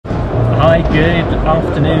Hi, good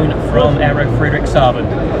afternoon from Aero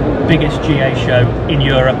Friedrichshafen, biggest GA show in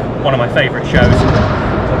Europe, one of my favourite shows.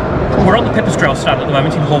 We're on the Pipistrel stand at the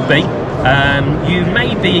moment in Hall B. You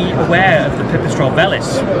may be aware of the Pipistrel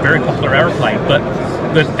Velis, very popular aeroplane, but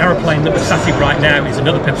the aeroplane that we're sat in right now is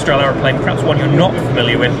another Pipistrel aeroplane, perhaps one you're not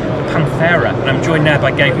familiar with, the Panthera. And I'm joined now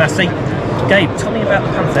by Gabe Massey. Gabe, tell me about the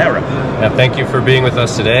Panthera. Thank you for being with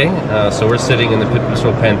us today. So we're sitting in the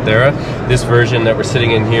Pipistrel Panthera. This version that we're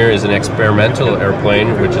sitting in here is an experimental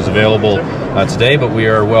airplane, which is available today, but we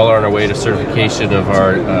are well on our way to certification of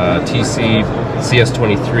our TC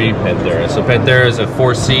CS23 Panthera. So Panthera is a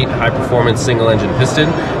 4-seat, high-performance single-engine piston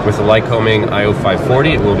with a Lycoming IO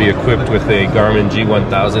 540. It will be equipped with a Garmin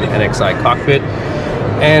G1000 NXI cockpit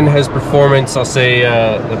and has performance, I'll say,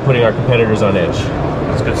 putting our competitors on edge.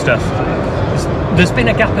 That's good stuff. There's been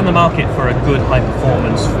a gap in the market for a good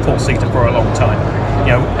high-performance four-seater for a long time,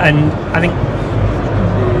 you know, and I think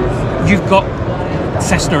you've got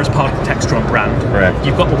Cessna as part of the Textron brand. Correct.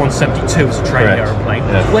 You've got the 172 as a training aeroplane.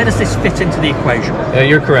 Yeah. Where does this fit into the equation?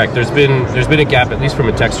 You're correct. There's been a gap, at least from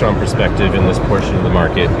a Textron perspective, in this portion of the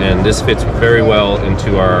market, and this fits very well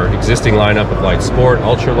into our existing lineup of light sport,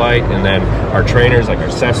 ultralight, and then our trainers like our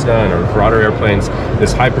Cessna and our broader airplanes.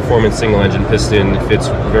 This high-performance single-engine piston fits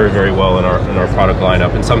very, very well in our product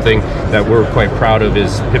lineup, and something that we're quite proud of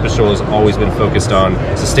is Pipistrel has always been focused on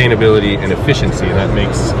sustainability and efficiency, and that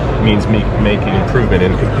means making improvement.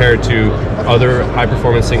 And compared to other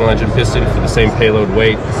high-performance single-engine piston for the same payload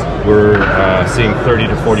weight, we're seeing 30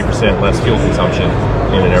 to 40% less fuel consumption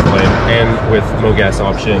in an airplane, and with MOGAS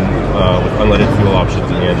option, with unleaded fuel options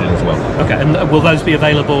in the engine as well. Okay, and will those be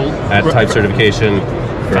available at type certification?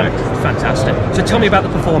 Correct. Fantastic. So tell me about the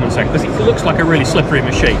performance, because it looks like a really slippery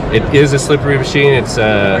machine. It is a slippery machine. Its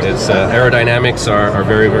aerodynamics are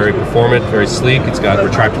very, very performant, very sleek. It's got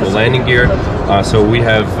retractable landing gear. So we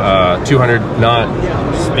have 200 knot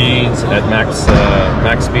speeds at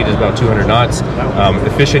max speed is about 200 knots.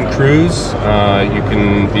 Efficient cruise, you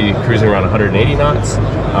can be cruising around 180 knots.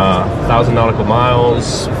 1,000 nautical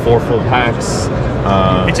miles, 4 full packs.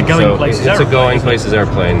 It's a going places airplane. It's a going places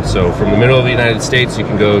airplane. So from the middle of the United States, you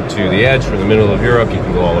can go to the edge. From the middle of Europe, you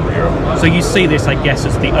can go all over Europe. So you see this, I guess,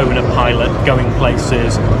 as the owner pilot, going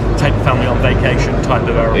places, take the family on vacation type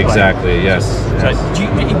of aeroplane. Exactly, yes.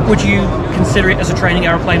 So would you consider it as a training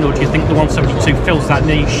aeroplane, or do you think the 172 fills that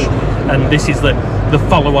niche, and this is the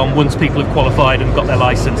follow-on? Once people have qualified and got their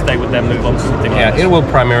license, they would then move on to something like this? Yeah, it will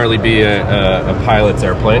primarily be a pilot's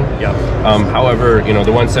airplane. Yeah. However, you know,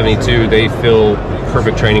 the 172, they fill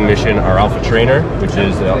perfect training mission. Our Alpha Trainer, which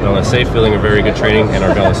is LSA, filling a very good training, and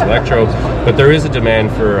our Velis Electro. But there is a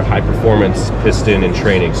demand for high-performance piston and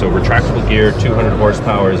training. So retractable gear, 200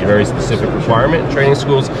 horsepower is a very specific requirement in training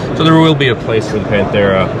schools. So there will be a place for the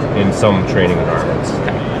Panthera in some training environments.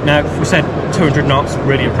 Now, we said 200 knots,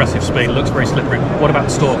 really impressive speed, looks very slippery. What about the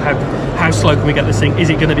stalk? How slow can we get this thing? Is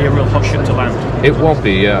it going to be a real hot ship to land? It won't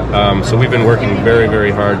be, yeah. So we've been working very, very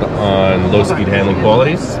hard on low-speed handling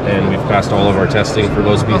qualities, and we've passed all of our testing for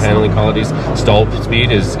low-speed handling qualities. Stall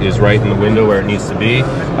speed is right in the window where it needs to be.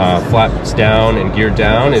 Flaps down and gear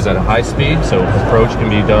down is at a high speed, so approach can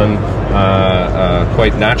be done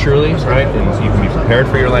quite naturally, right? And you can be prepared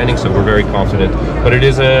for your landing, so we're very confident. But it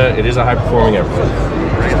is a high-performing airplane.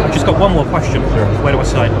 I've just got one more question. Sure. Where do I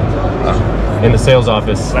sign? In the sales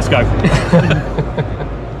office. Let's go.